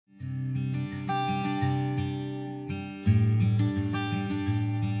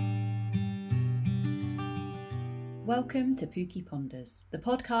Welcome to Pookie Ponders, the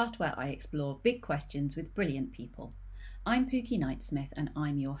podcast where I explore big questions with brilliant people. I'm Pookie Knightsmith and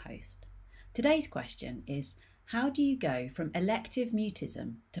I'm your host. Today's question is, how do you go from elective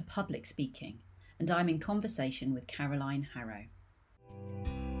mutism to public speaking? And I'm in conversation with Caroline Harrow.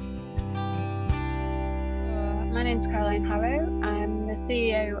 My name's Caroline Harrow. I'm the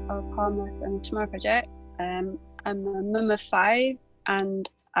CEO of Harmless and Tomorrow Projects. I'm a mum of 5 and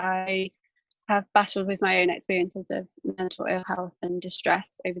I have battled with my own experiences of mental ill health and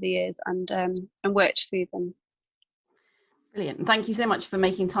distress over the years and worked through them. Brilliant. And thank you so much for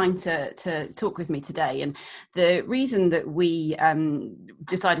making time to talk with me today. And the reason that we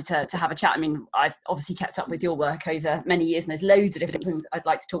decided to have a chat, I mean, I've obviously kept up with your work over many years and there's loads of different things I'd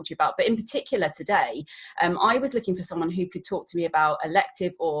like to talk to you about. But in particular today, I was looking for someone who could talk to me about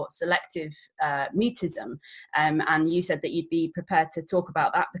elective or selective mutism. And you said that you'd be prepared to talk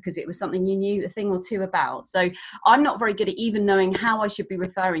about that because it was something you knew a thing or two about. So I'm not very good at even knowing how I should be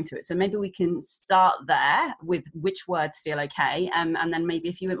referring to it. So maybe we can start there with which words feel okay, and then maybe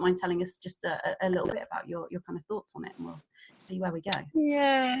if you wouldn't mind telling us just a little bit about your kind of thoughts on it, and we'll see where we go.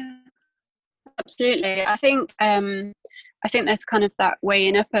 Yeah, absolutely. I think there's kind of that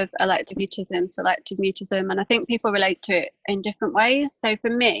weighing up of elective mutism, selective mutism, and I think people relate to it in different ways. So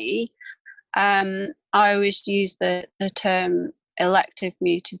for me, I always use the term elective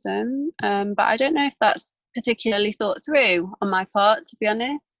mutism, but I don't know if that's particularly thought through on my part, to be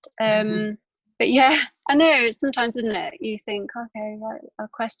honest. But yeah, I know sometimes, isn't it? You think, okay, right, I'll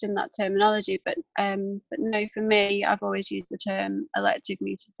question that terminology, but no, for me, I've always used the term elective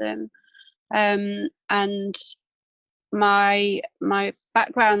mutism, and my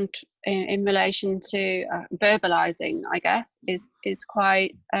background in relation to verbalizing, I guess, is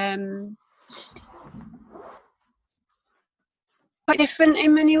quite different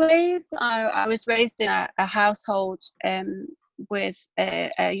in many ways. I was raised in a household with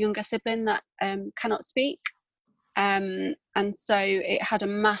a younger sibling that cannot speak, and so it had a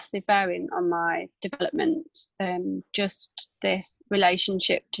massive bearing on my development, just this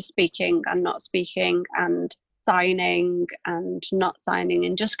relationship to speaking and not speaking and signing and not signing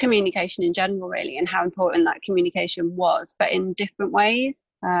and just communication in general, really, and how important that communication was, but in different ways.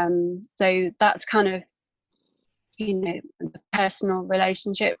 So that's kind of, the personal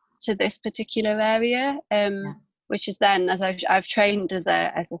relationship to this particular area, which is then, as I've trained as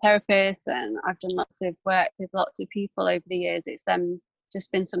a therapist and I've done lots of work with lots of people over the years, it's then just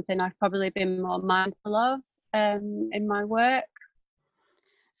been something I've probably been more mindful of in my work.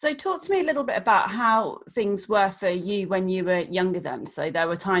 So talk to me a little bit about how things were for you when you were younger then. So there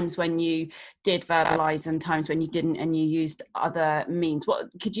were times when you did verbalise and times when you didn't and you used other means.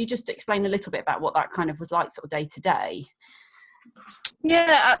 Could you just explain a little bit about what that kind of was like sort of day to day?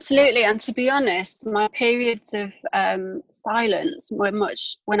 Yeah, absolutely. And to be honest, my periods of silence were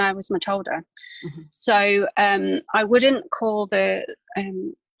much when I was much older. Mm-hmm. So I wouldn't call so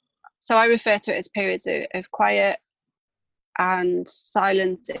I refer to it as periods of quiet and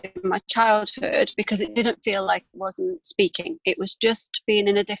silence in my childhood, because it didn't feel like I wasn't speaking. It was just being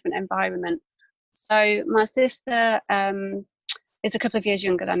in a different environment. So my sister is a couple of years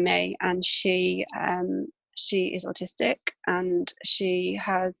younger than me, and she is autistic and she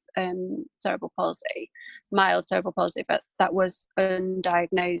has cerebral palsy, mild cerebral palsy, but that was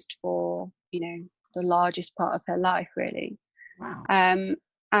undiagnosed for the largest part of her life, really. Wow.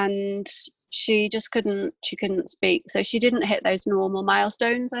 And she just couldn't speak, so she didn't hit those normal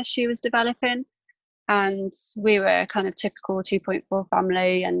milestones as she was developing. And we were kind of typical 2.4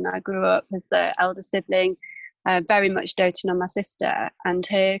 family, and I grew up as the elder sibling, very much doting on my sister, and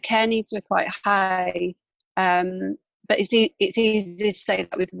her care needs were quite high. But it's easy to say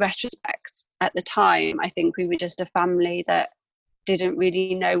that with retrospect. At the time, I think we were just a family that didn't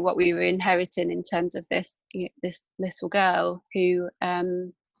really know what we were inheriting in terms of this little girl who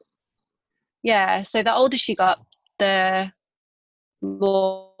so the older she got, the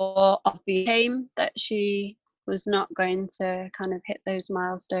more obvious became that she was not going to kind of hit those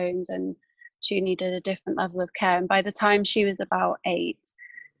milestones and she needed a different level of care. And by the time she was about 8,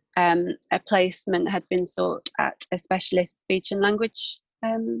 a placement had been sought at a specialist speech and language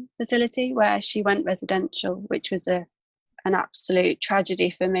facility where she went residential, which was an absolute tragedy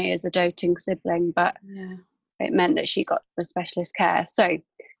for me as a doting sibling, but it meant that she got the specialist care. So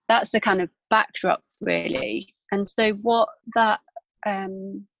that's the kind of backdrop, really. And so what that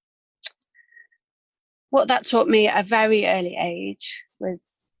taught me at a very early age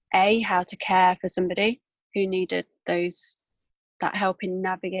was how to care for somebody who needed that help in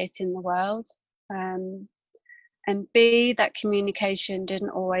navigating the world, and B, that communication didn't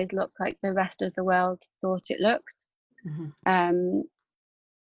always look like the rest of the world thought it looked.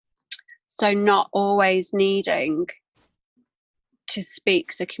 So not always needing to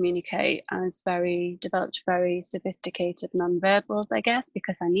speak to communicate. I was developed very sophisticated nonverbals, I guess,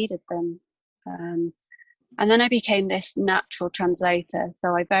 because I needed them. And then I became this natural translator.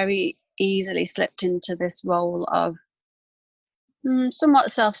 So I very easily slipped into this role of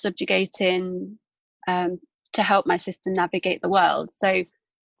somewhat self-subjugating to help my sister navigate the world. So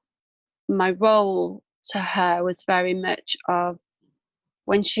my role to her was very much of,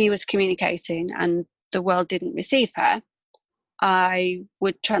 when she was communicating and the world didn't receive her, I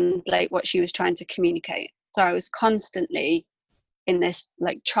would translate what she was trying to communicate. So I was constantly in this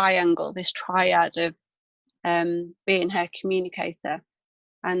like triangle, this triad of being her communicator.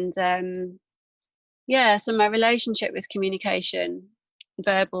 And so my relationship with communication,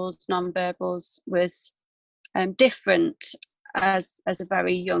 verbals, non-verbals, was different as a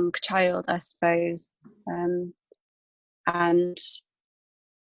very young child, I suppose, and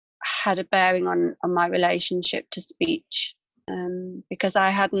had a bearing on my relationship to speech, because I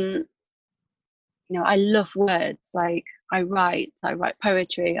hadn't, I love words. Like I write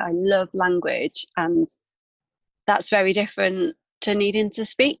poetry, I love language, and that's very different to needing to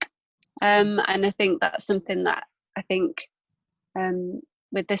speak. And I think that's something that I think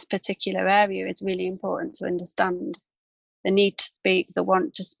with this particular area is really important to understand. The need to speak, the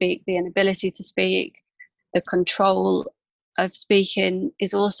want to speak, the inability to speak, the control of speaking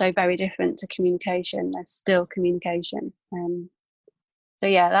is also very different to communication. There's still communication. So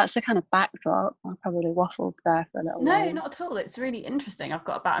yeah, that's the kind of backdrop. I probably waffled there for a little while. No, not at all. It's really interesting. I've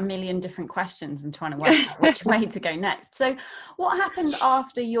got about 1 million different questions and trying to work out which way to go next. So what happened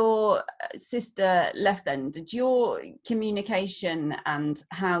after your sister left then? Did your communication and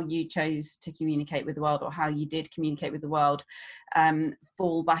how you chose to communicate with the world, or how you did communicate with the world,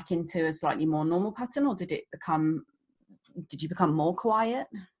 fall back into a slightly more normal pattern, or did you become more quiet?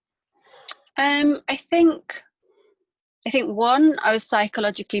 I think one, I was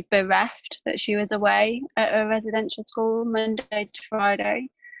psychologically bereft that she was away at a residential school Monday to Friday.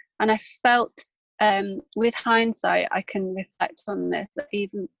 And I felt, with hindsight, I can reflect on this, that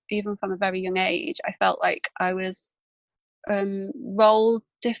even from a very young age, I felt like I was role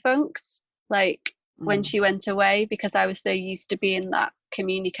defunct, like when she went away, because I was so used to being that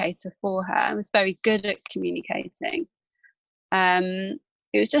communicator for her. I was very good at communicating.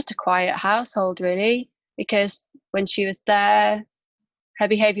 It was just a quiet household, really, because when she was there, her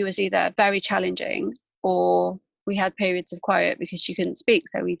behaviour was either very challenging, or we had periods of quiet because she couldn't speak,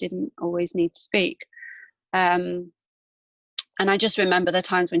 so we didn't always need to speak. And I just remember the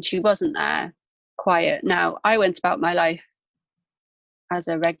times when she wasn't there, quiet. Now, I went about my life as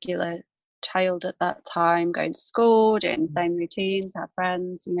a regular child at that time, going to school, doing the same routines, have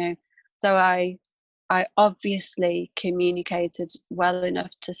friends, So I obviously communicated well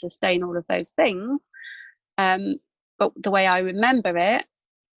enough to sustain all of those things. But the way I remember it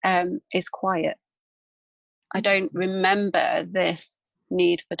is quiet. I don't remember this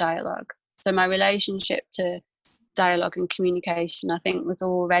need for dialogue. So my relationship to dialogue and communication, I think, was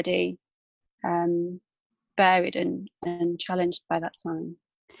already buried and challenged by that time.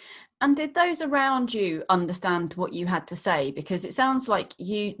 And did those around you understand what you had to say? Because it sounds like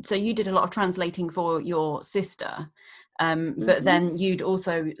you did a lot of translating for your sister. But then you'd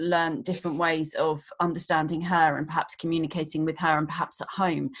also learn different ways of understanding her and perhaps communicating with her, and perhaps at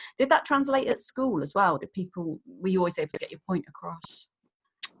home. Did that translate at school as well? Were you always able to get your point across?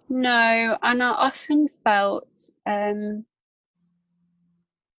 No, and I often felt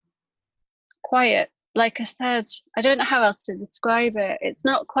quiet. Like I said, I don't know how else to describe it. It's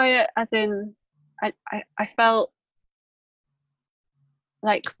not quiet as in, I felt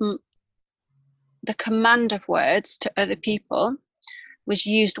like the command of words to other people was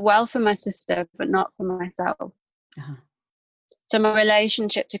used well for my sister, but not for myself. So my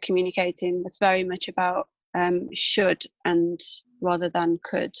relationship to communicating was very much about should and rather than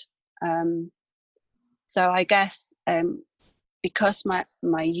could. So I guess because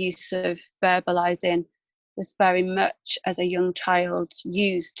my use of verbalizing was very much as a young child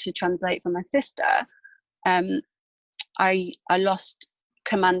used to translate for my sister, I lost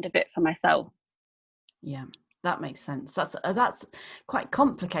command of it for myself. Yeah, that makes sense. That's quite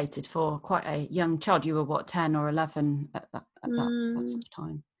complicated for quite a young child. You were what, 10 or 11 at that sort of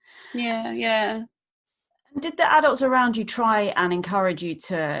time? Yeah. Did the adults around you try and encourage you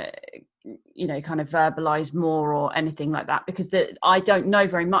to, kind of verbalize more or anything like that? Because I don't know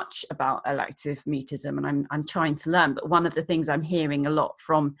very much about elective mutism, and I'm trying to learn. But one of the things I'm hearing a lot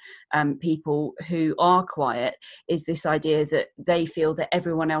from people who are quiet is this idea that they feel that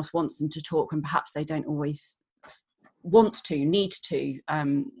everyone else wants them to talk, and perhaps they don't always want to, need to,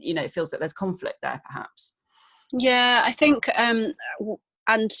 it feels that there's conflict there perhaps. Yeah, I think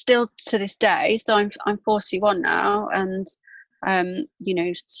and still to this day, so I'm 41 now, and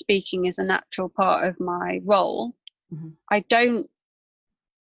speaking is a natural part of my role. Mm-hmm. I don't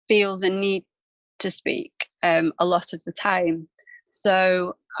feel the need to speak a lot of the time,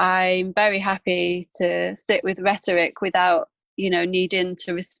 so I'm very happy to sit with rhetoric without needing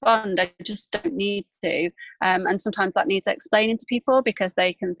to respond. I just don't need to, and sometimes that needs explaining to people, because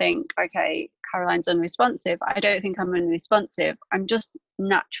they can think, okay, Caroline's unresponsive. I don't think I'm unresponsive. I'm just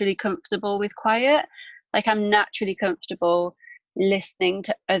naturally comfortable with quiet. Like, I'm naturally comfortable listening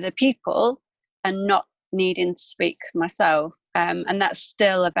to other people and not needing to speak myself, and that's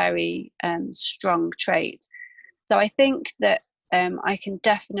still a very strong trait. So I think that I can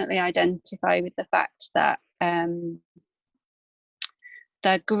definitely identify with the fact that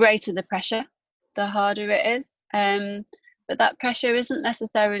the greater the pressure, the harder it is. But that pressure isn't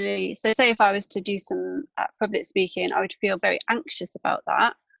necessarily, so say if I was to do some public speaking, I would feel very anxious about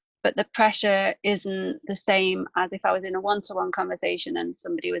that. But the pressure isn't the same as if I was in a one-to-one conversation and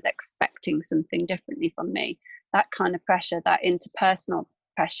somebody was expecting something differently from me. That kind of pressure, that interpersonal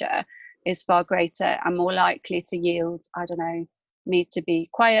pressure, is far greater and more likely to yield, I don't know, me to be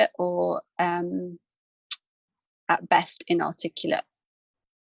quiet or at best inarticulate.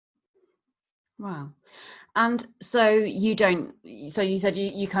 Wow. And so you said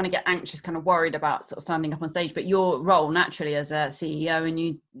you kind of get anxious, kind of worried about sort of standing up on stage, but your role naturally as a CEO, and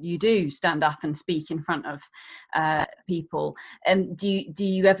you do stand up and speak in front of people. Do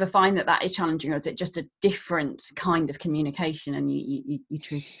you ever find that is challenging, or is it just a different kind of communication and you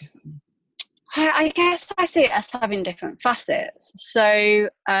treat it differently? I guess I see it as having different facets. So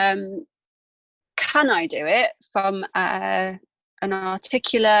can I do it from an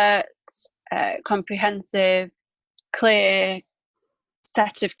articulate, comprehensive, clear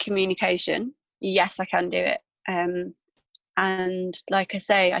set of communication? Yes, I can do it. And like I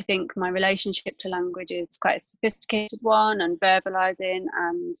say, I think my relationship to language is quite a sophisticated one, and verbalizing,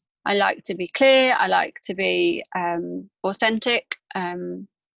 and I like to be clear, I like to be authentic.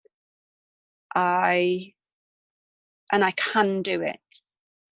 I can do it.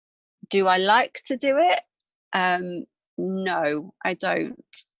 Do I like to do it? No, I don't.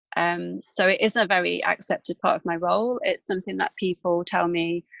 So it is a very accepted part of my role. It's something that people tell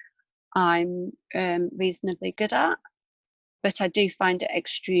me I'm reasonably good at, but I do find it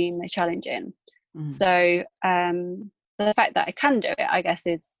extremely challenging. Mm. So the fact that I can do it, I guess,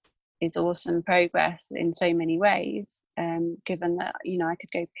 is awesome progress in so many ways, given that I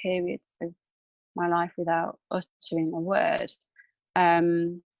could go periods of my life without uttering a word.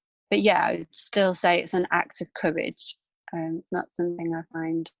 But yeah, I would still say it's an act of courage. It's not something I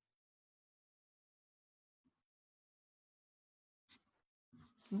find.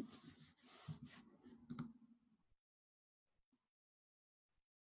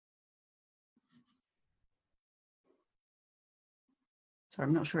 Sorry,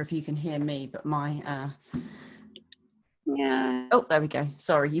 I'm not sure if you can hear me, but my yeah. Oh, there we go.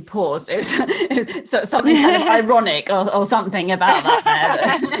 Sorry, you paused. It was something kind of ironic or something about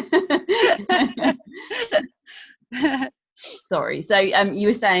that there. Sorry. So you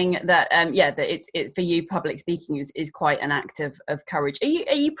were saying that that it's for you, public speaking is quite an act of courage.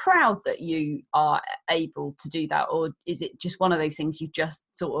 Are you proud that you are able to do that, or is it just one of those things you just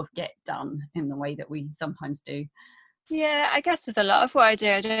sort of get done in the way that we sometimes do? Yeah, I guess with a lot of what I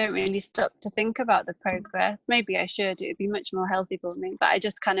do, I don't really stop to think about the progress. Maybe I should. It would be much more healthy for me. But I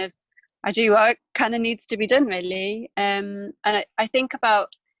just I do what kind of needs to be done, really. And I think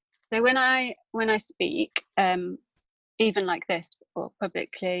about, so when I speak, even like this, or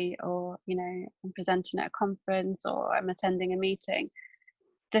publicly, or I'm presenting at a conference, or I'm attending a meeting,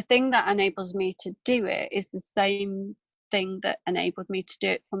 the thing that enables me to do it is the same thing that enabled me to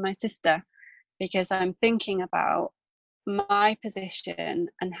do it for my sister, because I'm thinking about my position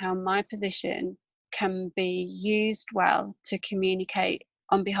and how my position can be used well to communicate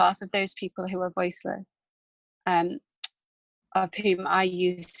on behalf of those people who are voiceless, of whom I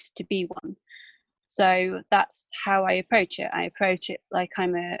used to be one. So that's how I approach it. I approach it like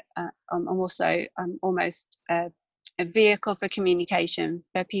I'm almost a vehicle for communication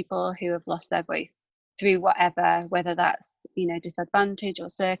for people who have lost their voice through whether that's disadvantage or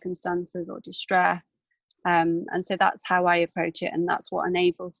circumstances or distress. And so that's how I approach it, and that's what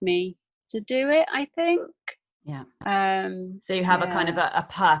enables me to do it, I think. Yeah. So you have a kind of a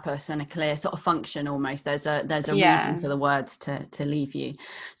purpose and a clear sort of function almost. There's a reason for the words to leave you.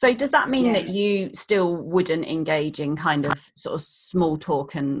 So does that mean that you still wouldn't engage in kind of sort of small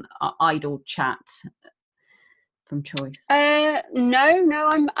talk and idle chat from choice? No,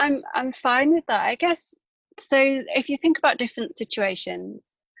 I'm fine with that, I guess. So if you think about different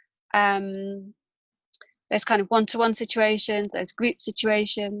situations, there's kind of one-to-one situations, there's group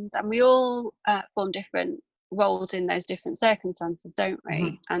situations, and we all form different roles in those different circumstances, don't we?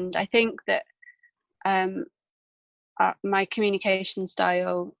 Mm-hmm. And I think that my communication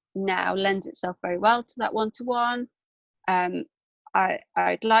style now lends itself very well to that one-to-one.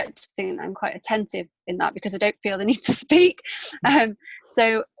 I'd like to think I'm quite attentive in that because I don't feel the need to speak.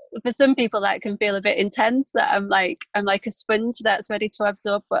 So for some people that can feel a bit intense, that I'm like a sponge that's ready to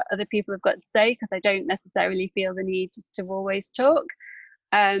absorb what other people have got to say, because I don't necessarily feel the need to always talk.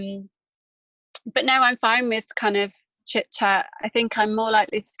 But now I'm fine with kind of chit chat. I think I'm more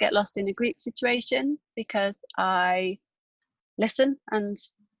likely to get lost in a group situation because I listen, and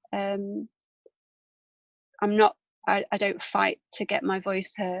I don't fight to get my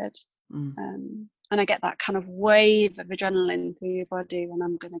voice heard. And I get that kind of wave of adrenaline through your body when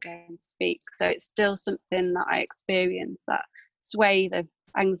I'm going to go and speak. So it's still something that I experience, that swathe of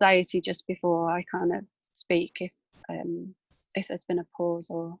anxiety just before I kind of speak, if there's been a pause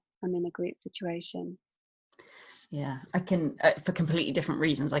or I'm in a group situation. Yeah, I can, for completely different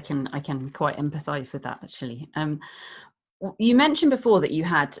reasons, I can quite empathize with that, actually. You mentioned before that you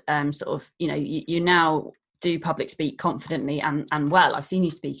had sort of, you now do public speak confidently and well. I've seen you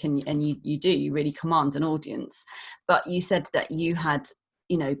speak, and you really command an audience. But you said that you had,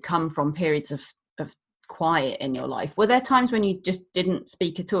 come from periods of quiet in your life. Were there times when you just didn't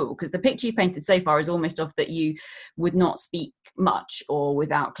speak at all? Because the picture you painted so far is almost of that you would not speak much or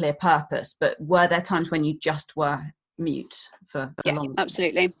without clear purpose. But were there times when you just were mute for a long time?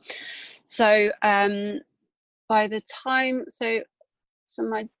 Absolutely. So by the time, so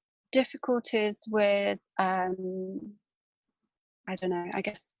my difficulties with I don't know, I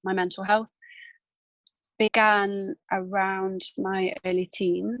guess my mental health began around my early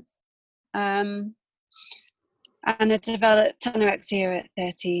teens, and I developed anorexia at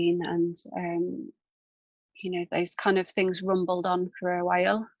 13, and those kind of things rumbled on for a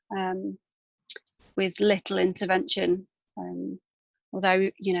while, with little intervention, although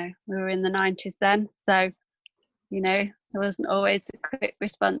we were in the 90s then, so there wasn't always a quick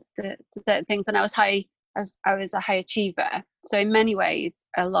response to certain things, and I was a high achiever. So in many ways,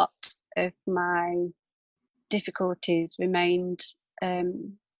 a lot of my difficulties remained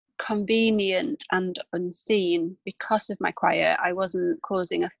convenient and unseen because of my quiet. I wasn't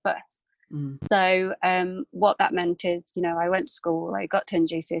causing a fuss. So what that meant is, I went to school, I got 10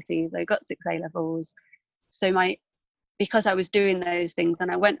 GCSEs, I got 6 A levels. So because I was doing those things,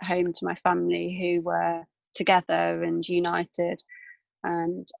 and I went home to my family who were together and united,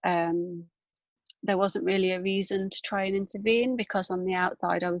 and there wasn't really a reason to try and intervene, because on the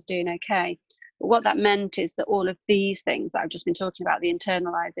outside I was doing okay. But what that meant is that all of these things that I've just been talking about, the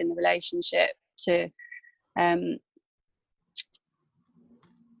internalizing the relationship to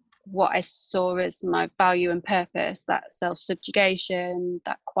what I saw as my value and purpose, that self-subjugation,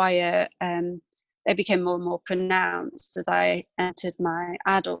 that quiet, they became more and more pronounced as I entered my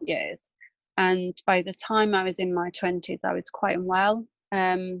adult years. And by the time I was in my 20s, I was quite unwell,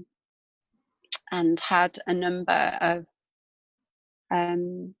 and had a number of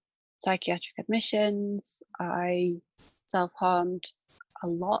psychiatric admissions. I self-harmed a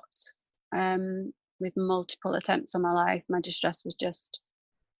lot, with multiple attempts on my life. My distress was just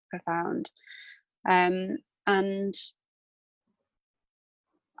profound. And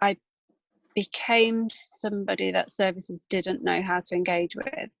I became somebody that services didn't know how to engage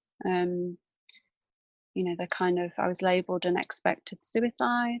with. I was labelled an expected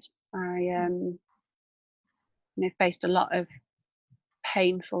suicide. I faced a lot of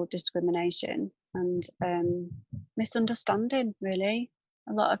painful discrimination and misunderstanding, really,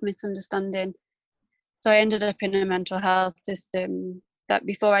 a lot of misunderstanding. So I ended up in a mental health system that,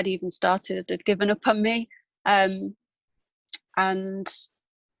 before I'd even started, had given up on me, and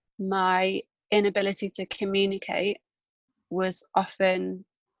my inability to communicate was often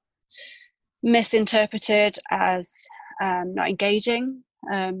misinterpreted as not engaging,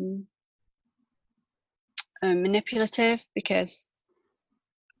 manipulative, because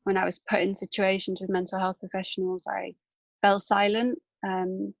when I was put in situations with mental health professionals, I fell silent.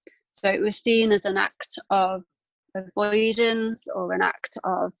 So it was seen as an act of avoidance or an act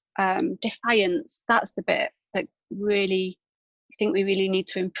of defiance. That's the bit that really, I think we really need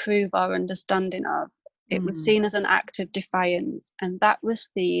to improve our understanding of. It was seen as an act of defiance, and that was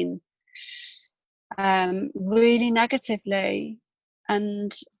seen really negatively.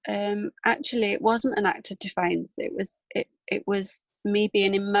 And actually, it wasn't an act of defiance. It was me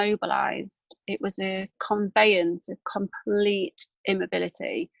being immobilized. It was a conveyance of complete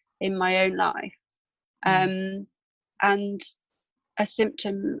immobility in my own life, and a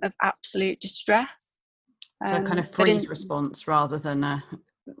symptom of absolute distress. So a kind of freeze response rather than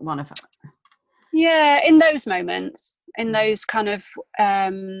one of... Yeah, in those moments, in those kind of, I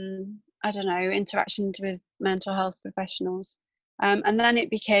don't know, interactions with mental health professionals. And then it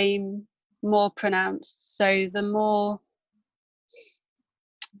became more pronounced. So the more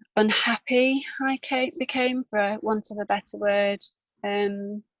unhappy I became, for want of a better word,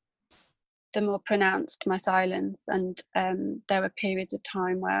 the more pronounced my silence. And there were periods of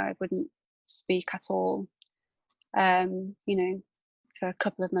time where I wouldn't speak at all, you know, for a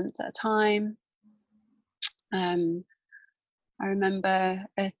couple of months at a time. I remember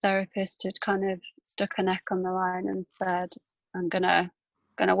a therapist had kind of stuck a neck on the line and said, I'm gonna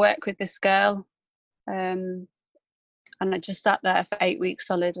work with this girl. And I just sat there for 8 weeks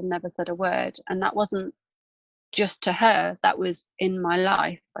solid and never said a word. And that wasn't just to her, that was in my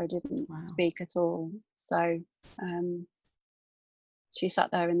life. I didn't speak at all. So she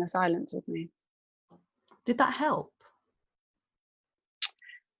sat there in the silence with me. Did that help?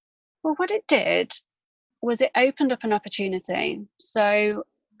 Well, what it did was it opened up an opportunity. So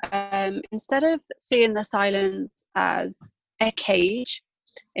instead of seeing the silence as a cage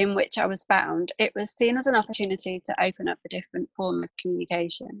in which I was bound, it was seen as an opportunity to open up a different form of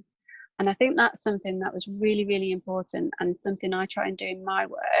communication. And I think that's something that was really, really important, and something I try and do in my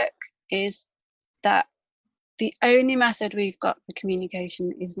work is that the only method we've got for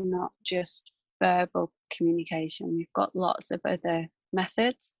communication is not just verbal communication. We've got lots of other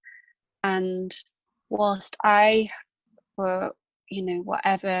methods. And whilst for, you know,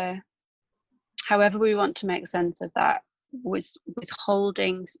 however we want to make sense of that, was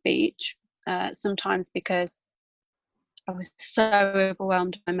withholding speech, sometimes because I was so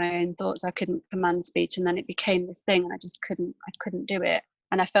overwhelmed by my own thoughts, I couldn't command speech, and then it became this thing, and I couldn't do it,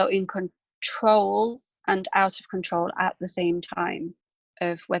 and I felt in control and out of control at the same time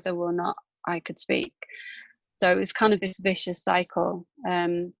of whether or not I could speak. So it was kind of this vicious cycle.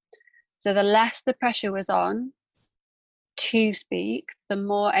 So the less the pressure was on to speak, the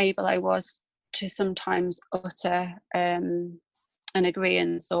more able I was to sometimes utter an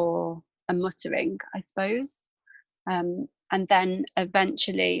agreeance or a muttering, I suppose. And then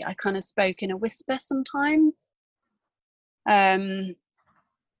eventually I kind of spoke in a whisper sometimes, because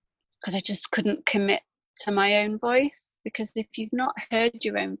I just couldn't commit to my own voice. Because if you've not heard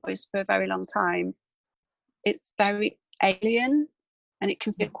your own voice for a very long time, it's very alien and it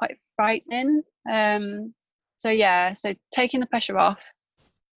can feel quite frightening. So taking the pressure off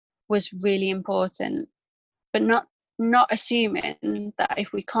was really important, but not assuming that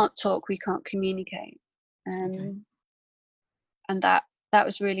if we can't talk, we can't communicate. And that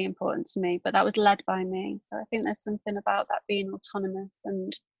was really important to me, but that was led by me. So I think there's something about that being autonomous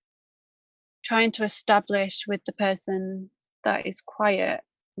and trying to establish with the person that is quiet,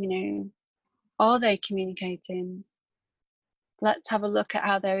 you know, are they communicating? Let's have a look at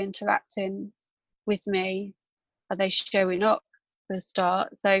how they're interacting with me. Are they showing up for a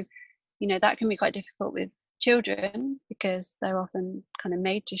start? So, you know, that can be quite difficult with children because they're often kind of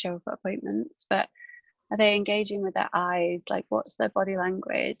made to show up at appointments, but are they engaging with their eyes? Like, what's their body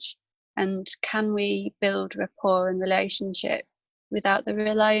language? And can we build rapport and relationship without the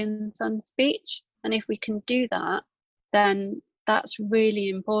reliance on speech? And if we can do that, then that's really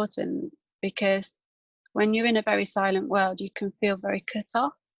important, because when you're in a very silent world, you can feel very cut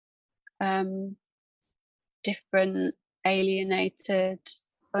off, different, alienated,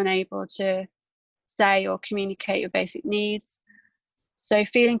 unable to say or communicate your basic needs. So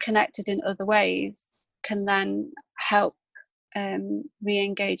feeling connected in other ways can then help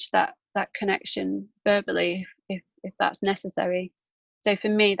re-engage that connection verbally if that's necessary. So for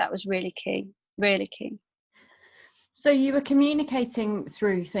me, that was really key. So you were communicating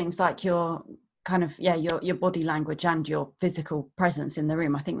through things like your kind of, your body language and your physical presence in the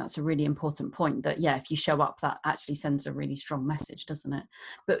room. I think that's a really important point, that if you show up, that actually sends a really strong message, doesn't it?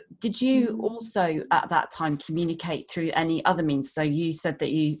 But did you also at that time communicate through any other means? So you said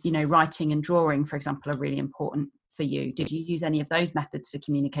that you know, writing and drawing, for example, are really important for you. Did you use any of those methods for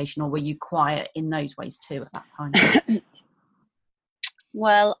communication, or were you quiet in those ways too at that time?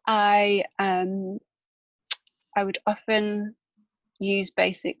 Well, I would often use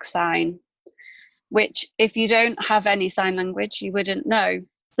basic sign, which if you don't have any sign language, you wouldn't know.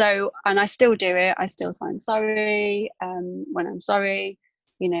 So, and I still do it. I still sign sorry when I'm sorry,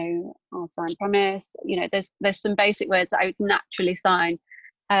 you know, I'll sign promise. You know, there's some basic words that I would naturally sign.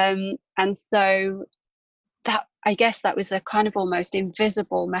 And so that I guess that was a kind of almost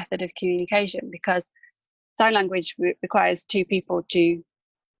invisible method of communication, because sign language requires two people to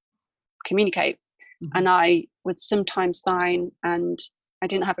communicate. Mm-hmm. And I would sometimes sign and I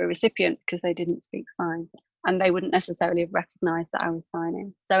didn't have a recipient because they didn't speak sign, and they wouldn't necessarily have recognised that I was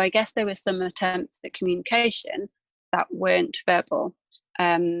signing. So I guess there were some attempts at communication that weren't verbal.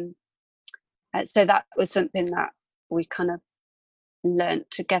 So that was something that we kind of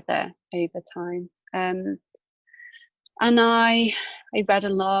learnt together over time. And I read a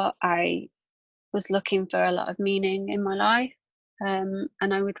lot. I was looking for a lot of meaning in my life, and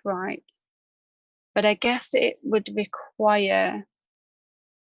I would write. But I guess it would require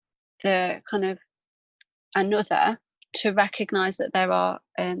the kind of another to recognise that there are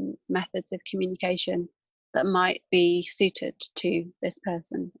methods of communication that might be suited to this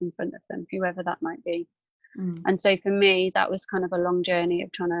person in front of them, whoever that might be. And so for me, that was kind of a long journey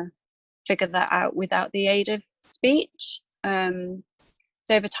of trying to figure that out without the aid of speech. So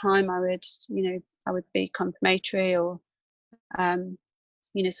over time, I would be confirmatory, or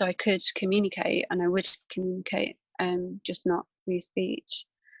so I could communicate, and I would communicate, just not through speech.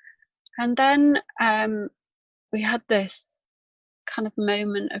 And then we had this kind of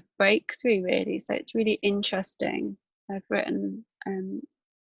moment of breakthrough, really. So it's really interesting. I've written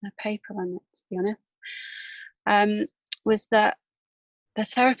a paper on it, to be honest. Was that the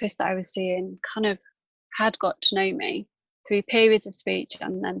therapist that I was seeing kind of had got to know me through periods of speech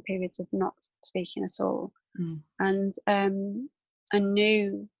and then periods of not speaking at all. And I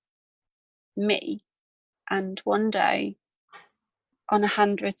knew me, and one day on a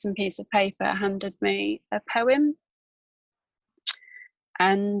handwritten piece of paper handed me a poem.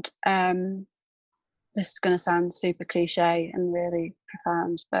 And this is going to sound super cliche and really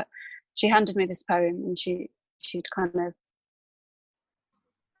profound, but she handed me this poem, and she'd kind of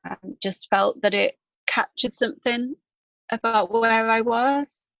just felt that it captured something about where I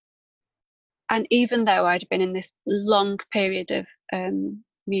was. And even though I'd been in this long period of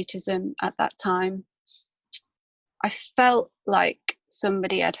mutism at that time, I felt like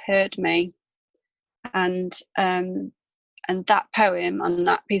somebody had heard me, and that poem on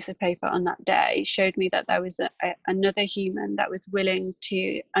that piece of paper on that day showed me that there was another human that was willing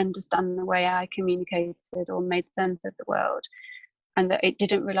to understand the way I communicated or made sense of the world, and that it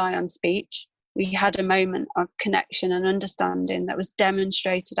didn't rely on speech. We had a moment of connection and understanding that was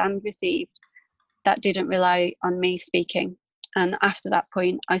demonstrated and received that didn't rely on me speaking. And after that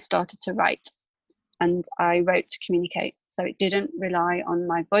point, I started to write, and I wrote to communicate. So it didn't rely on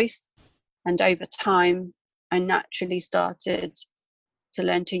my voice. And over time, I naturally started to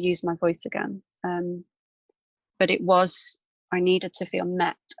learn to use my voice again. But I needed to feel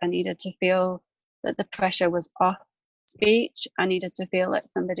met. I needed to feel that the pressure was off speech. I needed to feel that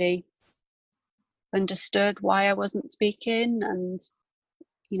somebody understood why I wasn't speaking. And,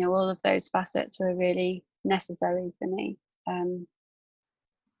 all of those facets were really necessary for me.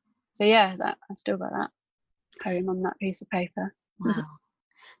 So yeah, that I've still got that poem on that piece of paper. Wow.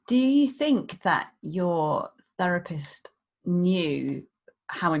 Do you think that your therapist knew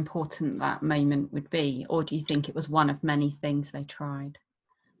how important that moment would be, or do you think it was one of many things they tried?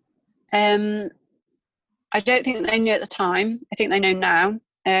 I don't think they knew at the time. I think they know now.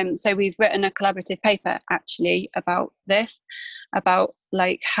 So we've written a collaborative paper actually about this, about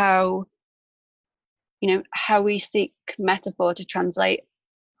like how we seek metaphor to translate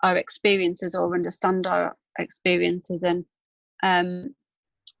our experiences or understand our experiences. And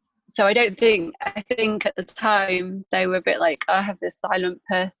so I think at the time they were a bit like, I have this silent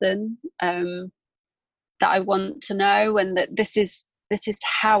person that I want to know, and that this is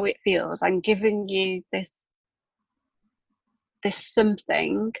how it feels. I'm giving you this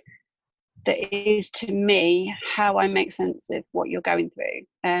something that is, to me, how I make sense of what you're going through.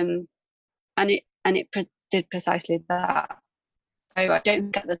 And it did precisely that. So I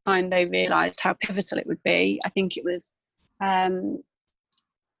don't think at the time they realised how pivotal it would be. I think it was an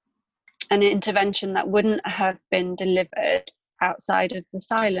intervention that wouldn't have been delivered outside of the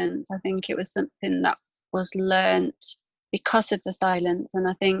silence. I think it was something that was learnt because of the silence. And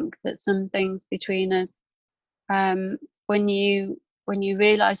I think that some things between us, when you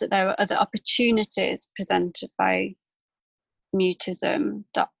realise that there are other opportunities presented by mutism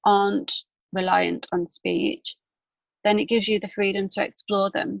that aren't reliant on speech, then it gives you the freedom to explore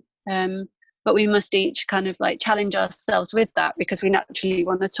them. But we must each kind of like challenge ourselves with that, because we naturally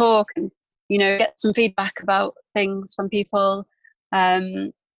want to talk and get some feedback about things from people.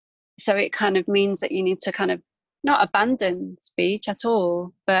 So it kind of means that you need to kind of not abandon speech at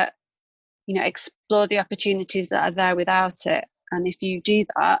all, but explore the opportunities that are there without it. And if you do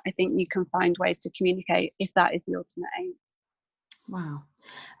that, I think you can find ways to communicate if that is the ultimate aim. Wow.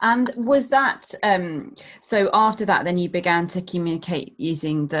 And was that so after that then you began to communicate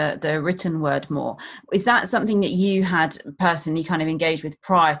using the written word more? Is that something that you had personally kind of engaged with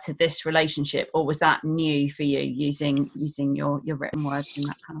prior to this relationship, or was that new for you, using your written words in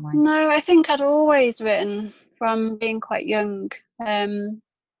that kind of way? No, I think I'd always written from being quite young. So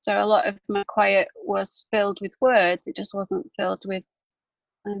a lot of my quiet was filled with words. It just wasn't filled with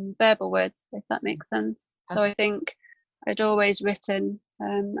verbal words, if that makes sense. So I think I'd always written,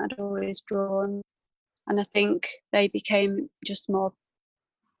 I'd always drawn, and I think they became just more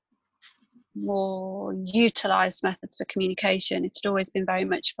utilized methods for communication. It's always been very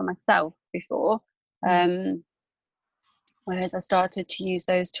much for myself before, whereas I started to use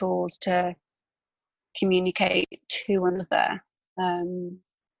those tools to communicate to another.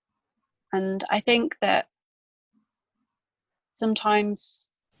 And I think that sometimes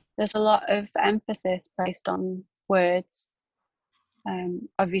there's a lot of emphasis placed on words,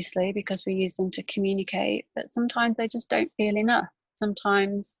 obviously, because we use them to communicate, but sometimes they just don't feel enough.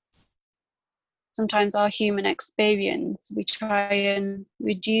 Sometimes our human experience, we try and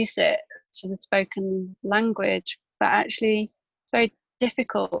reduce it to the spoken language, but actually it's very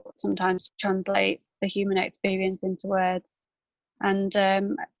difficult sometimes to translate the human experience into words. And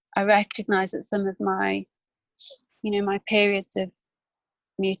I recognize that some of my periods of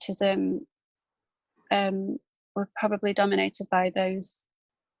mutism were probably dominated by those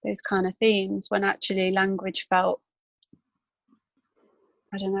kind of themes, when actually language felt,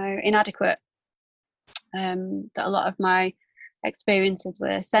 I don't know, inadequate. That a lot of my experiences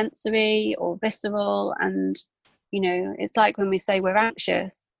were sensory or visceral, and it's like when we say we're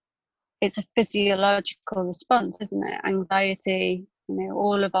anxious, it's a physiological response, isn't it? Anxiety,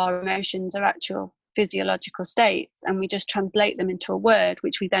 all of our emotions are actual physiological states, and we just translate them into a word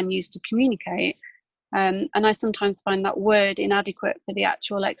which we then use to communicate. And I sometimes find that word inadequate for the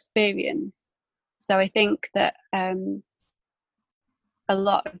actual experience. So I think that a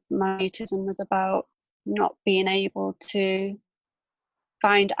lot of my mutism was about not being able to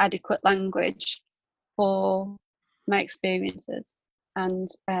find adequate language for my experiences, and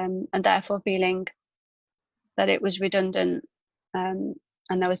therefore feeling that it was redundant, and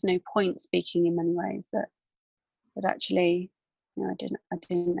there was no point speaking in many ways, that actually I didn't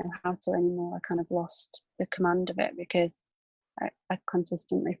know how to anymore. I kind of lost the command of it because I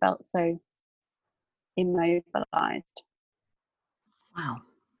consistently felt so immobilized. Wow.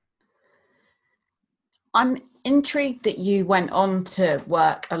 I'm intrigued that you went on to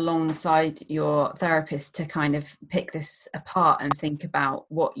work alongside your therapist to kind of pick this apart and think about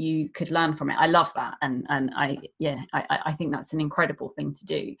what you could learn from it. I love that. And I think that's an incredible thing to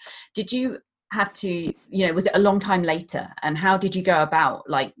do. Did you have to, was it a long time later? And how did you go about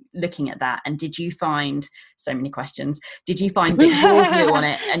looking at that? And did you find, so many questions, did you find that your view on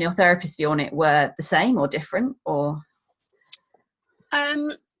it and your therapist's view on it were the same or different, or?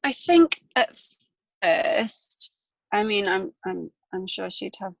 I think at first, I mean, I'm sure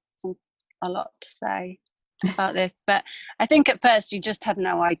she'd have a lot to say about this, but I think at first you just had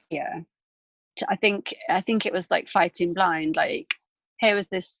no idea. I think it was like fighting blind. Like, here was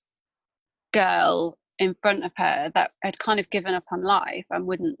this girl in front of her that had kind of given up on life and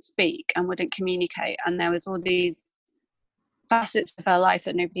wouldn't speak and wouldn't communicate, and there was all these facets of her life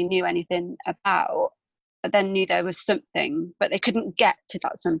that nobody knew anything about, but then knew there was something, but they couldn't get to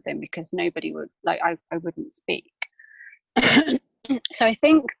that something because nobody would, I wouldn't speak. So I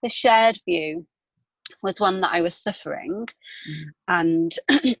think the shared view was one that I was suffering, and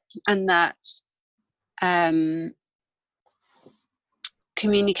that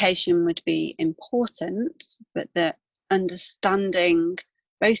communication would be important, but that understanding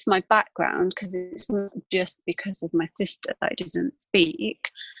both my background, because it's not just because of my sister that I didn't speak,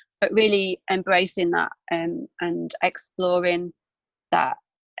 but really embracing that and exploring that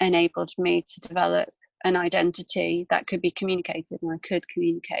enabled me to develop an identity that could be communicated, and I could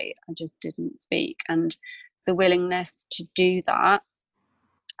communicate, I just didn't speak. And the willingness to do that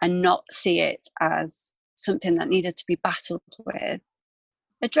and not see it as something that needed to be battled with,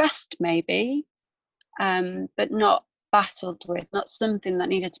 addressed maybe, but not battled with, not something that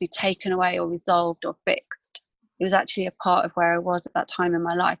needed to be taken away or resolved or fixed. It was actually a part of where I was at that time in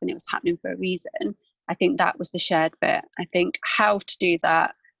my life, and it was happening for a reason. I think that was the shared bit. I think how to do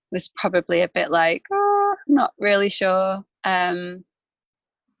that was probably a bit like, not really sure. But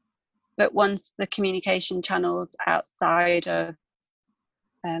once the communication channels outside of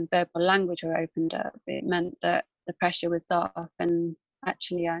verbal language were opened up, it meant that the pressure was off, and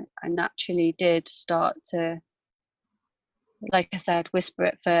actually I naturally did start to like I said, whisper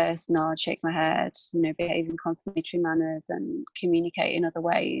at first, nod, shake my head, behave in confirmatory manners and communicate in other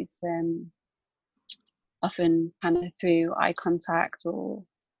ways, often kind of through eye contact or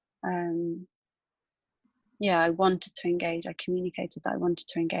I wanted to engage. I communicated that I wanted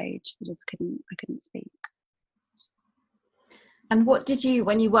to engage. I just couldn't speak. And what did you,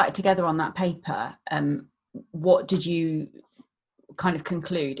 when you worked together on that paper, what did you kind of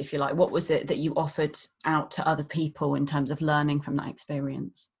conclude, if you like? What was it that you offered out to other people in terms of learning from that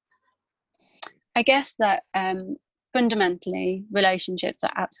experience? I guess that fundamentally relationships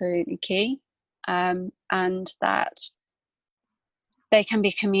are absolutely key, and that they can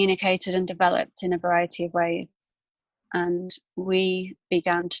be communicated and developed in a variety of ways. And we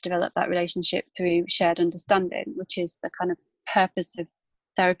began to develop that relationship through shared understanding, which is the kind of purpose of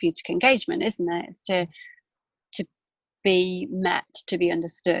therapeutic engagement, isn't it? It's to be met, to be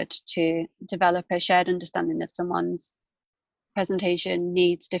understood, to develop a shared understanding of someone's presentation,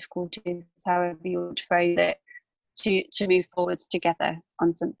 needs, difficulties, however you want to phrase it, to move forwards together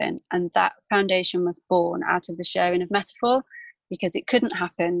on something. And that foundation was born out of the sharing of metaphor, because it couldn't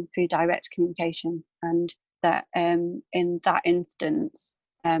happen through direct communication. And that in that instance,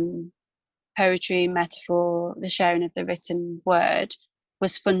 poetry, metaphor, the sharing of the written word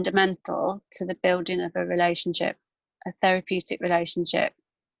was fundamental to the building of a relationship, a therapeutic relationship,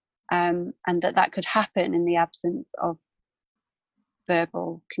 and that could happen in the absence of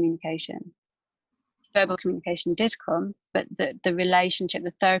verbal communication. Verbal communication did come, but the relationship,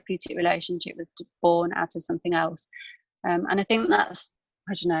 the therapeutic relationship, was born out of something else. And I think that's,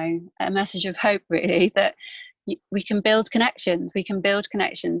 I don't know, a message of hope, really, that we can build connections. We can build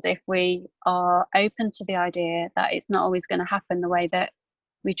connections if we are open to the idea that it's not always going to happen the way that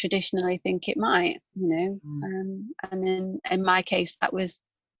we traditionally think it might, and in my case, that was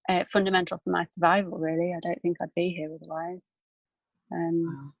fundamental for my survival, really. I don't think I'd be here otherwise.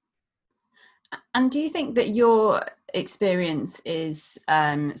 And do you think that your experience is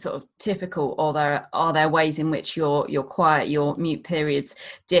sort of typical, or are there ways in which your quiet, your mute periods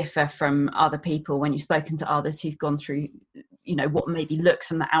differ from other people when you've spoken to others who've gone through, what maybe looks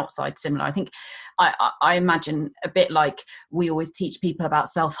from the outside similar? I think I imagine a bit like we always teach people about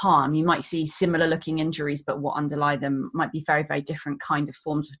self-harm. You might see similar looking injuries, but what underlie them might be very, very different kind of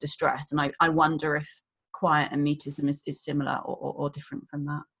forms of distress. And I wonder if quiet and mutism is similar or different from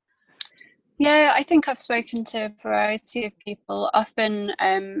that. Yeah, I think I've spoken to a variety of people, often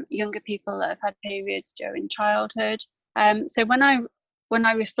younger people that have had periods during childhood. So when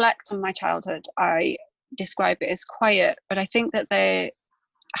I reflect on my childhood, I describe it as quiet, but I think that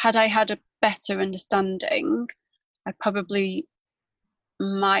had I had a better understanding, I probably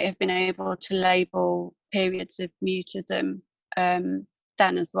might have been able to label periods of mutism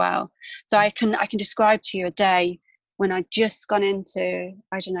then as well. So I can describe to you a day when I'd just gone into,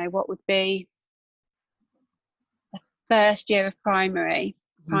 I don't know, what would be the first year of primary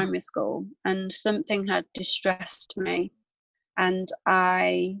school, and something had distressed me, and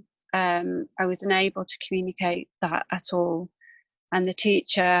I was unable to communicate that at all. And the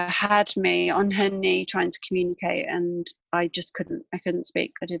teacher had me on her knee trying to communicate, and I couldn't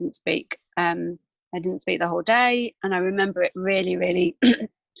speak. I didn't speak. I didn't speak the whole day, and I remember it really, really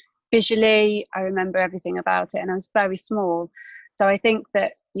visually. I remember everything about it, and I was very small. So I think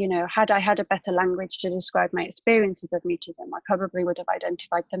that, had I had a better language to describe my experiences of mutism, I probably would have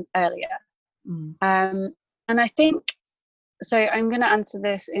identified them earlier. And I think, so I'm going to answer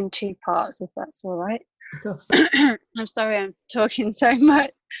this in two parts, if that's all right. Of course. I'm sorry I'm talking so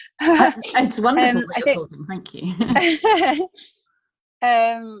much. It's wonderful that you're talking. Thank you.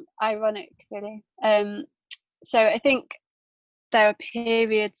 Ironic, really. So I think there are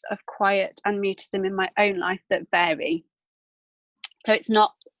periods of quiet and mutism in my own life that vary. So it's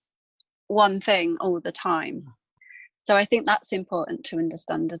not one thing all the time. So I think that's important to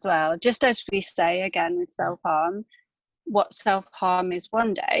understand as well. Just as we say, again, with self-harm, what self-harm is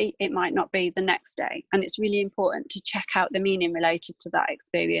one day, it might not be the next day. And it's really important to check out the meaning related to that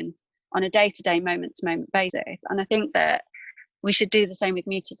experience on a day-to-day, moment-to-moment basis. And I think that we should do the same with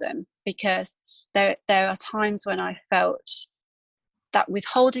mutism, because there are times when I felt that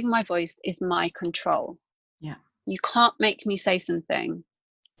withholding my voice is my control. Yeah. You can't make me say something.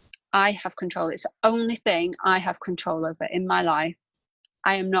 I have control. It's the only thing I have control over in my life.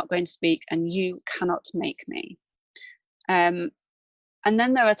 I am not going to speak, and you cannot make me. And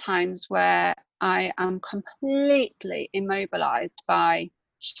then there are times where I am completely immobilized by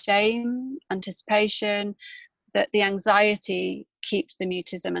shame, anticipation, that the anxiety keeps the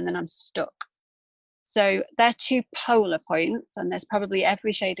mutism, and then I'm stuck. So they're two polar points, and there's probably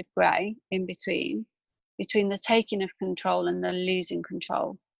every shade of grey in between, between the taking of control and the losing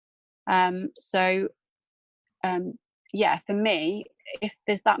control. Yeah, for me, if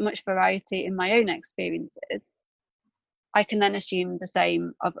there's that much variety in my own experiences, I can then assume the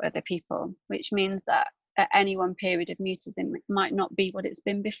same of other people, which means that at any one period of mutism, it might not be what it's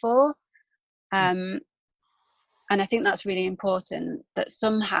been before. And I think that's really important, that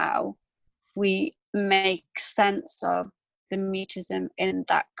somehow we make sense of the mutism in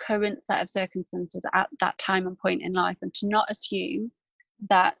that current set of circumstances at that time and point in life, and to not assume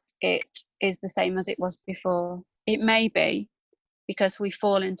that it is the same as it was before. It may be, because we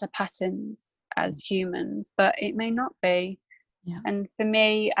fall into patterns as humans, but it may not be. Yeah. And for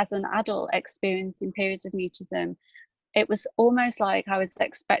me, as an adult experiencing periods of mutism, it was almost like I was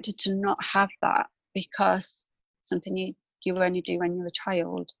expected to not have that, because something you only do when you're a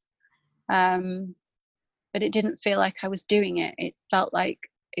child. But it didn't feel like I was doing it. It felt like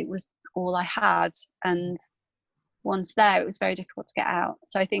it was all I had, and once there, it was very difficult to get out.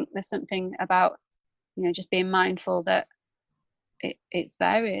 So I think there's something about, just being mindful that it's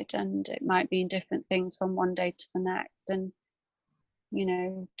varied, and it might be in different things from one day to the next, and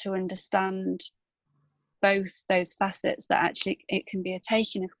to understand both those facets, that actually it can be a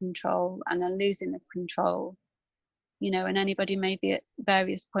taking of control and a losing of control, and anybody may be at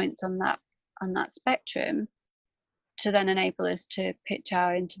various points on that spectrum, to then enable us to pitch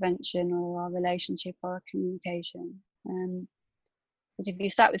our intervention or our relationship or our communication. Because if you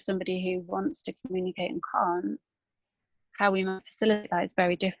start with somebody who wants to communicate and can't, how we might facilitate that is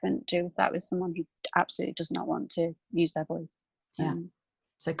very different to that with someone who absolutely does not want to use their voice.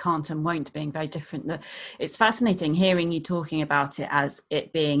 So can't and won't being very different. It's fascinating hearing you talking about it as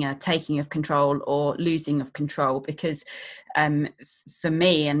it being a taking of control or losing of control, because for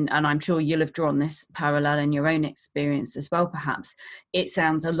me, and I'm sure you'll have drawn this parallel in your own experience as well, perhaps, it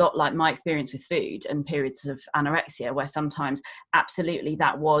sounds a lot like my experience with food and periods of anorexia, where sometimes absolutely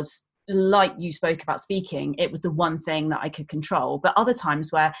that was, like you spoke about speaking, it was the one thing that I could control, but other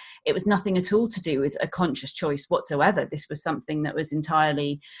times where it was nothing at all to do with a conscious choice whatsoever. This was something that was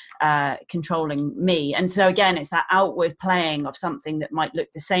entirely controlling me. And so again, it's that outward playing of something that might look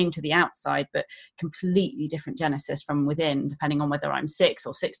the same to the outside, but completely different genesis from within, depending on whether I'm 6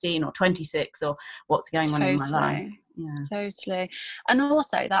 or 16 or 26 or what's going on in my life. Totally. And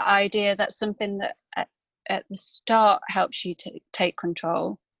also that idea that something that at the start helps you to take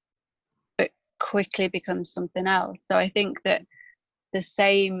control quickly becomes something else. So I think that the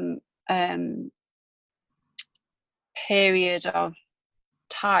same period of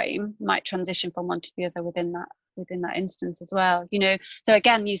time might transition from one to the other within that instance as well. So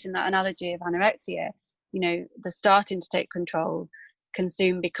again, using that analogy of anorexia, the starting to take control can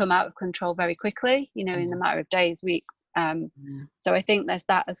soon become out of control very quickly, in the matter of days, weeks. So I think there's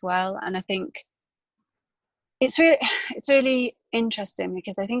that as well. And I think it's really interesting,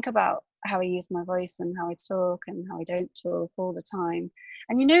 because I think about how I use my voice and how I talk and how I don't talk all the time.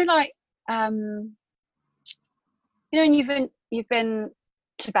 And when you've been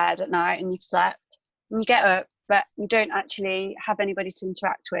to bed at night and you've slept and you get up, but you don't actually have anybody to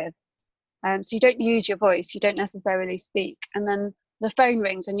interact with. So you don't use your voice, you don't necessarily speak. And then the phone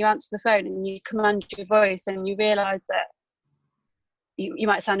rings and you answer the phone and you command your voice, and you realise that you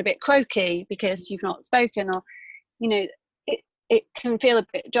might sound a bit croaky because you've not spoken, or it can feel a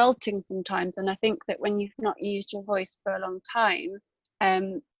bit jolting sometimes. And I think that when you've not used your voice for a long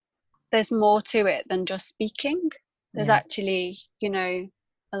time, there's more to it than just speaking. There's actually, a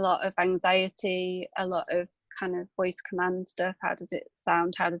lot of anxiety, a lot of kind of voice command stuff. How does it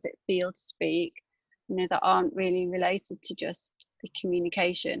sound? How does it feel to speak? That aren't really related to just the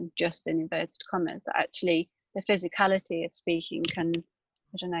communication, just in inverted commas. That actually the physicality of speaking can,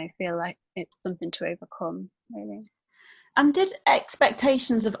 feel like it's something to overcome, really. And did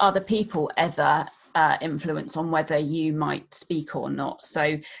expectations of other people ever influence on whether you might speak or not?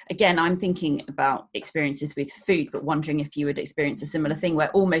 So again, I'm thinking about experiences with food, but wondering if you would experience a similar thing, where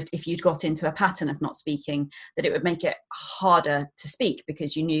almost if you'd got into a pattern of not speaking, that it would make it harder to speak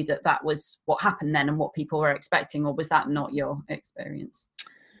because you knew that was what happened then and what people were expecting, or was that not your experience?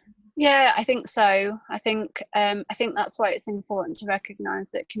 Yeah, I think so. I think that's why it's important to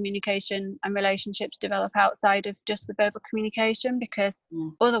recognise that communication and relationships develop outside of just the verbal communication, because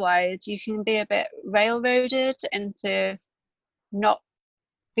otherwise you can be a bit railroaded into not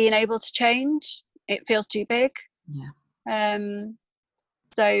being able to change. It feels too big.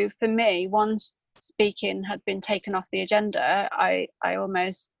 So for me, once speaking had been taken off the agenda, I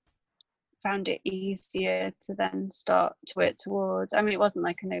almost found it easier to then start to work towards. I mean, it wasn't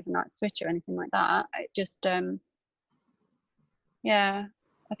like an overnight switch or anything like that. It just I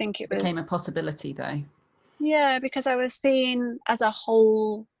think it became a possibility though. Yeah, because I was seen as a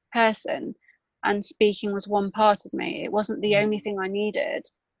whole person, and speaking was one part of me. It wasn't the only thing I needed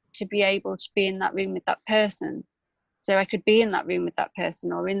to be able to be in that room with that person. So I could be in that room with that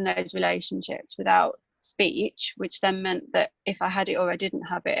person or in those relationships without speech, which then meant that if I had it or I didn't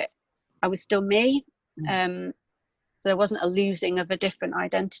have it, I was still me. Um, so there wasn't a losing of a different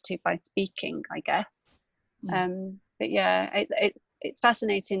identity by speaking, I guess. But yeah, it's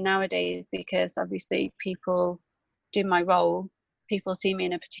fascinating nowadays because obviously people do my role, people see me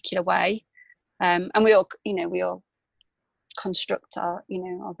in a particular way, and we all construct our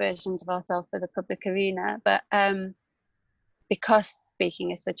versions of ourselves for the public arena. But because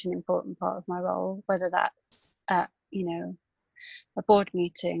speaking is such an important part of my role, whether that's at a board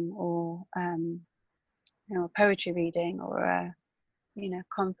meeting or a poetry reading or a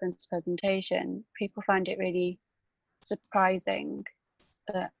conference presentation, people find it really surprising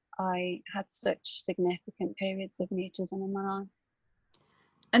that I had such significant periods of mutism in my life.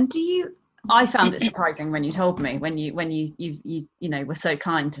 And I found it surprising when you told me, when you were so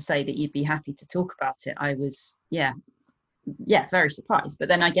kind to say that you'd be happy to talk about it. I was very surprised. But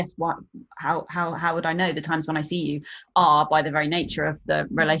then I guess how would I know? The times when I see you are, by the very nature of the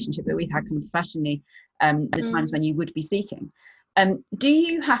relationship that we've had professionally, the times when you would be speaking. Do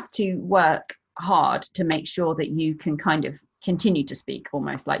you have to work hard to make sure that you can kind of continue to speak,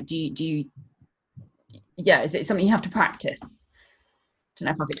 almost like do you is it something you have to practice? I don't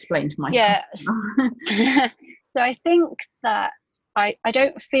know if I've explained my So I think that I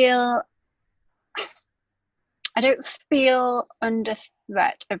don't feel under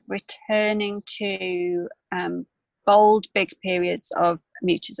threat of returning to bold big periods of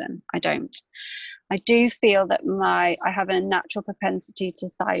mutism. I don't. I do feel that I have a natural propensity to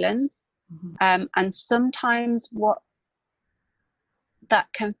silence, and sometimes what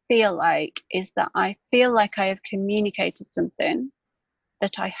that can feel like is that I feel like I have communicated something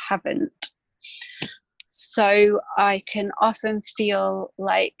that I haven't. So I can often feel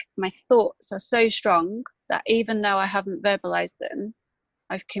like my thoughts are so strong that even though I haven't verbalized them,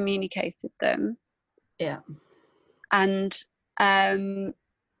 I've communicated them. Yeah. And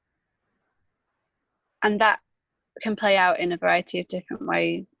that can play out in a variety of different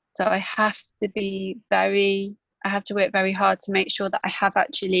ways. So I have to work very hard to make sure that I have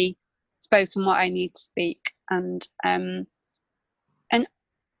actually spoken what I need to speak. And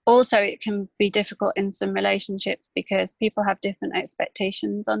also it can be difficult in some relationships because people have different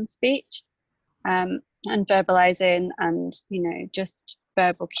expectations on speech, and verbalizing and just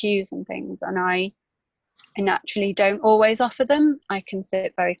verbal cues and things, and I naturally don't always offer them. I can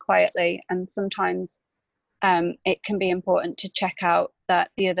sit very quietly, and sometimes it can be important to check out that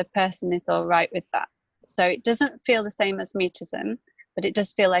the other person is all right with that. So it doesn't feel the same as mutism, but it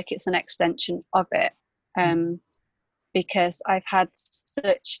does feel like it's an extension of it, because I've had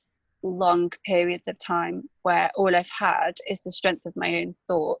such long periods of time where all I've had is the strength of my own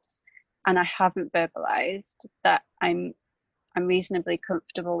thoughts, and I haven't verbalized that I'm reasonably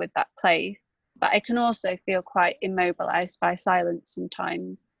comfortable with that place. But I can also feel quite immobilized by silence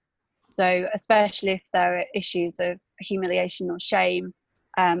sometimes. So especially if there are issues of humiliation or shame,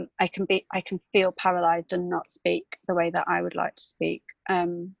 I can feel paralyzed and not speak the way that I would like to speak.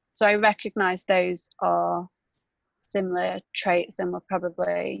 So I recognize those are similar traits, and were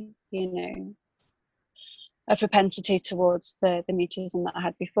probably a propensity towards the mutism that I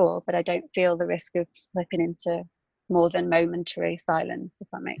had before, but I don't feel the risk of slipping into more than momentary silence, if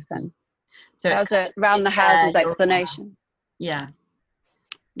that makes sense. So that was a round the houses explanation. Yeah.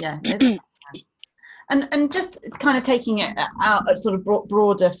 And just kind of taking it out sort of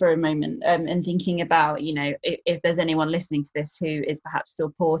broader for a moment, and thinking about if there's anyone listening to this who is perhaps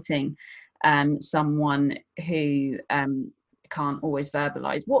supporting someone who can't always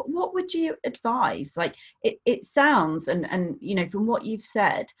verbalize, what would you advise? Like it sounds and from what you've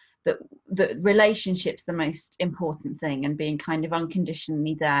said that the relationship's the most important thing, and being kind of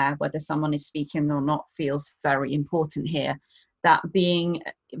unconditionally there, whether someone is speaking or not, feels very important here. That being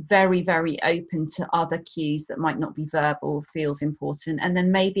very, very open to other cues that might not be verbal feels important, and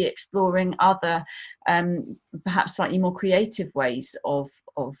then maybe exploring other perhaps slightly more creative ways of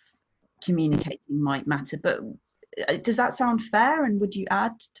communicating might matter. But does that sound fair, and would you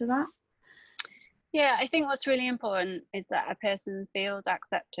add to that? Yeah, I think what's really important is that a person feels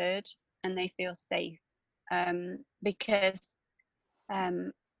accepted and they feel safe, because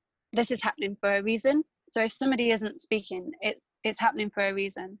this is happening for a reason. So if somebody isn't speaking, it's happening for a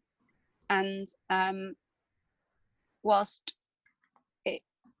reason. And whilst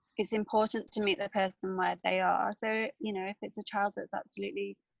it's important to meet the person where they are. So, if it's a child that's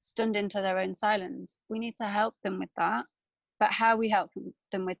absolutely stunned into their own silence. We need to help them with that, but how we help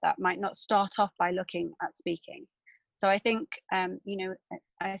them with that might not start off by looking at speaking. So I think,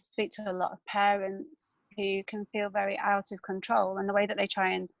 I speak to a lot of parents who can feel very out of control, and the way that they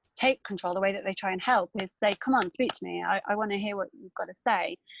try and take control, the way that they try and help is say, come on, speak to me. I want to hear what you've got to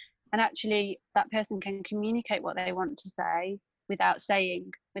say. And actually that person can communicate what they want to say without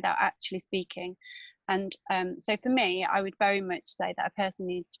actually speaking. And so for me, I would very much say that a person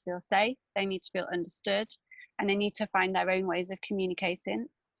needs to feel safe, they need to feel understood, and they need to find their own ways of communicating.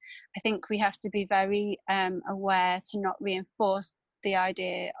 I think we have to be very aware to not reinforce the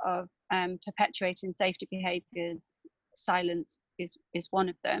idea of perpetuating safety behaviours. Silence is one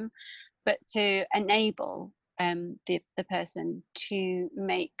of them, but to enable the person to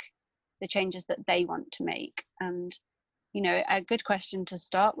make the changes that they want to make. And a good question to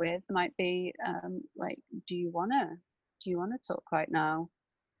start with might be like, do you want to talk right now?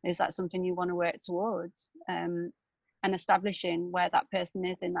 Is that something you want to work towards? And establishing where that person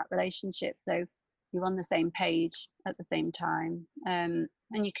is in that relationship, so you're on the same page at the same time. And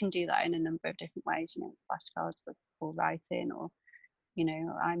you can do that in a number of different ways, flashcards or writing, or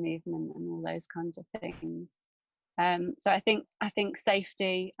eye movement and all those kinds of things. So I think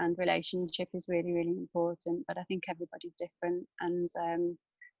safety and relationship is really, really important, but I think everybody's different, and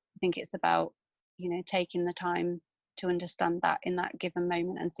I think it's about taking the time to understand that in that given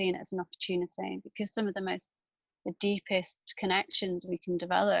moment and seeing it as an opportunity, because some of the deepest connections we can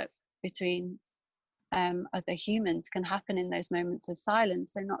develop between other humans can happen in those moments of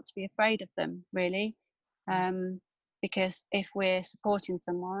silence. So not to be afraid of them, really, because if we're supporting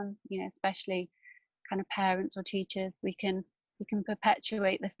someone, especially kind of parents or teachers, we can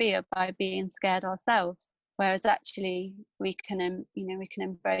perpetuate the fear by being scared ourselves, whereas actually we can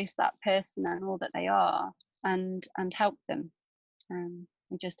embrace that person and all that they are, and help them.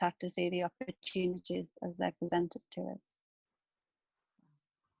 We just have to see the opportunities as they're presented to us.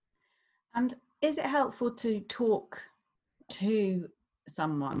 And is it helpful to talk to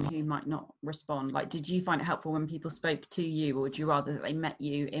someone who might not respond? Like, did you find it helpful when people spoke to you, or would you rather that they met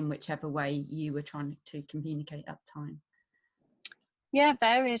you in whichever way you were trying to communicate at the time? Yeah,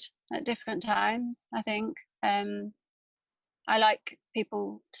 varied at different times, I think. I like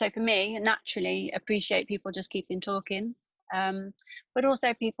people, so for me, naturally appreciate people just keeping talking, but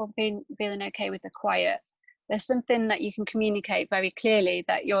also people feeling okay with the quiet. There's something that you can communicate very clearly,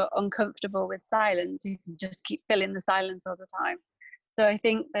 that you're uncomfortable with silence. You can just keep filling the silence all the time. So I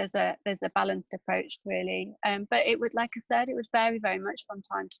think there's a balanced approach, really. But it would, like I said, it would vary very much from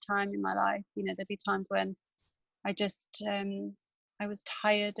time to time in my life. There'd be times when I just I was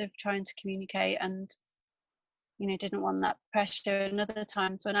tired of trying to communicate and didn't want that pressure, and other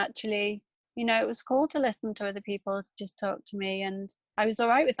times when actually it was cool to listen to other people just talk to me, and I was all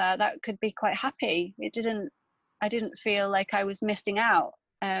right with that. That could be quite happy. I didn't feel like I was missing out.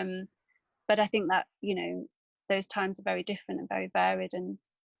 But I think that those times are very different and very varied, and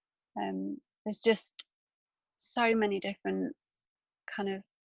there's just so many different kind of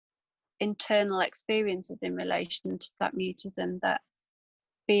internal experiences in relation to that mutism, that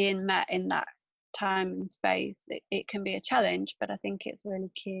being met in that time and space, it can be a challenge, but I think it's really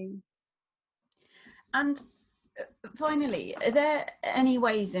key. And finally, are there any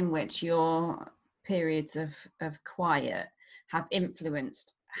ways in which your periods of quiet have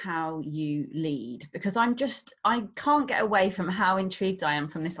influenced how you lead? Because I can't get away from how intrigued I am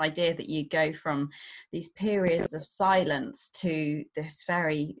from this idea that you go from these periods of silence to this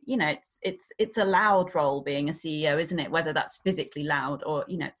very, it's a loud role being a CEO, isn't it? Whether that's physically loud or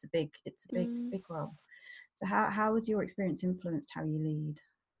it's a big role. So how has your experience influenced how you lead?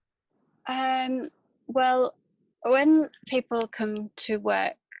 Well, when people come to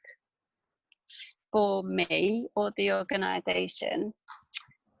work for me or the organisation,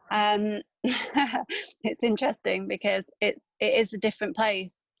 it's interesting because it is a different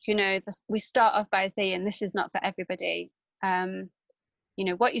place. We start off by saying this is not for everybody.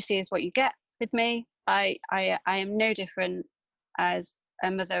 What you see is what you get. With me, I am no different as a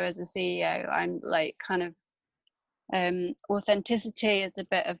mother, as a CEO. I'm like kind of authenticity is a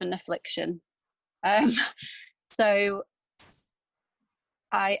bit of an affliction. So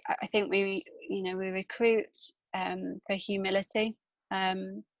I think we recruit for humility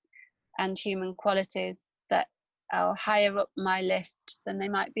and human qualities that are higher up my list than they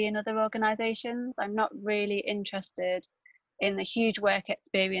might be in other organisations. I'm not really interested in the huge work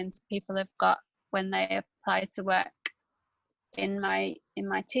experience people have got when they apply to work in my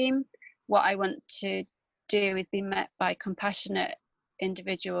team. What I want to do is be met by compassionate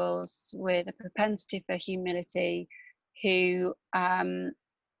individuals with a propensity for humility, who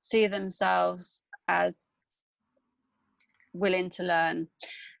see themselves as willing to learn.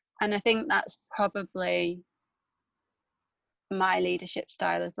 And I think that's probably my leadership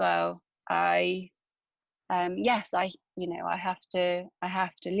style as well. Yes, I have to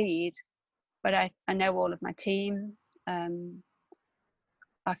lead, but I know all of my team. I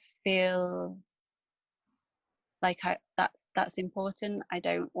feel like that's important. I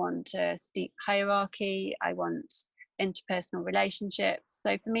don't want a steep hierarchy. I want interpersonal relationships.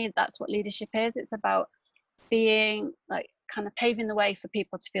 So for me, that's what leadership is. It's about being like kind of paving the way for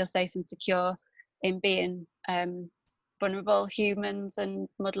people to feel safe and secure in being vulnerable humans and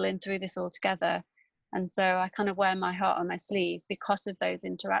muddling through this all together. And so I kind of wear my heart on my sleeve because of those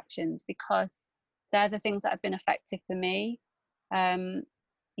interactions, because they're the things that have been effective for me.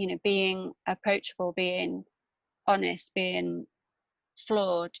 Being approachable, being honest, being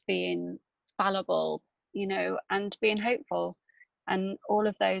flawed, being fallible, and being hopeful. And all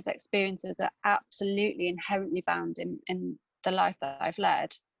of those experiences are absolutely inherently bound in the life that I've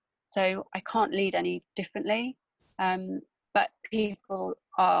led. So I can't lead any differently. But people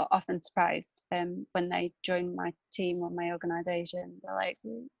are often surprised when they join my team or my organization. They're like,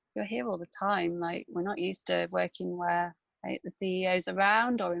 you're here all the time. Like, we're not used to working where the CEO's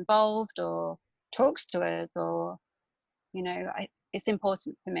around or involved or talks to us, or, it's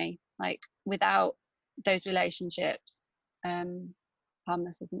important for me. Like, without those relationships,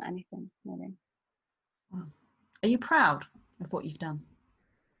 harmless isn't anything, really. Wow. Are you proud of what you've done?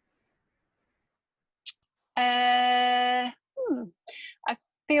 I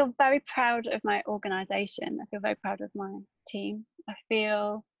feel very proud of my organisation. I feel very proud of my team. I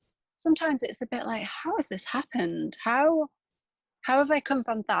feel sometimes it's a bit like, how has this happened? How have I come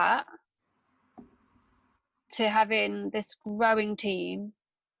from that to having this growing team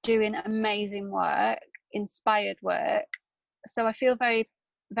doing amazing work, inspired work? So I feel very,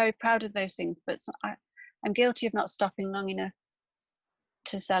 very proud of those things, but I'm guilty of not stopping long enough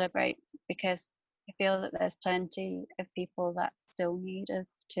to celebrate, because I feel that there's plenty of people that still need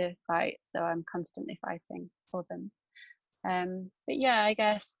us to fight, so I'm constantly fighting for them. But yeah, I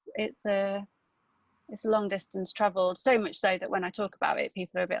guess it's a long distance traveled, so much so that when I talk about it,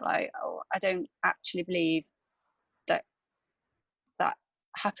 people are a bit like, oh, I don't actually believe that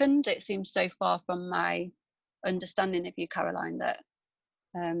happened. It seems so far from my understanding of you, Caroline, that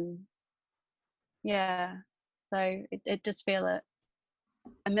so it does feel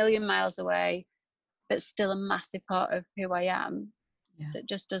a million miles away, but still a massive part of who I am. Yeah. That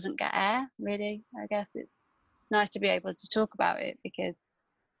just doesn't get air, really. I guess it's nice to be able to talk about it, because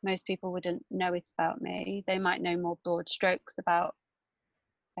most people wouldn't know it about me. They might know more broad strokes about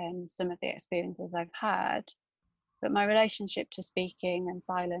some of the experiences I've had, but my relationship to speaking and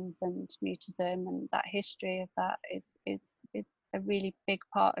silence and mutism and that history of that is a really big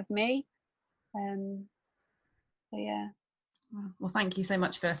part of me. So yeah. Well, thank you so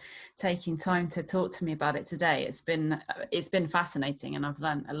much for taking time to talk to me about it today. It's been fascinating, and I've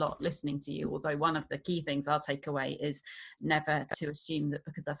learned a lot listening to you. Although one of the key things I'll take away is never to assume that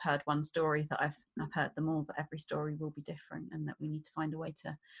because I've heard one story that I've heard them all, that every story will be different, and that we need to find a way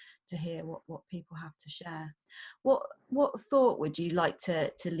to hear what people have to share. What thought would you like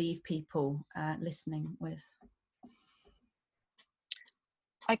to leave people listening with?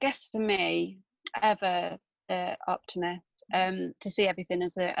 I guess for me, ever the optimist, to see everything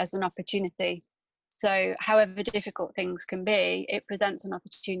as an opportunity. So however difficult things can be, it presents an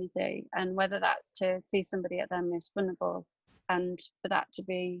opportunity, and whether that's to see somebody at their most vulnerable and for that to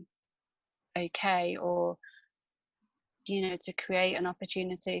be okay, or to create an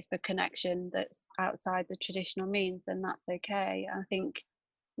opportunity for connection that's outside the traditional means, then that's okay. I think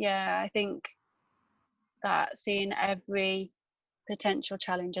that seeing every potential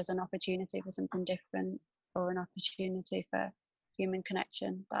challenge as an opportunity for something different, or an opportunity for human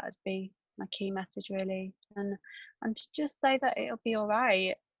connection, that would be my key message, really. And to just say that it'll be all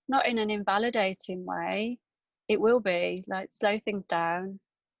right, not in an invalidating way. It will be, like, slow things down,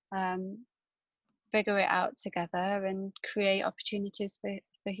 figure it out together, and create opportunities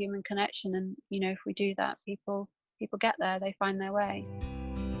for human connection. And if we do that, people get there, they find their way.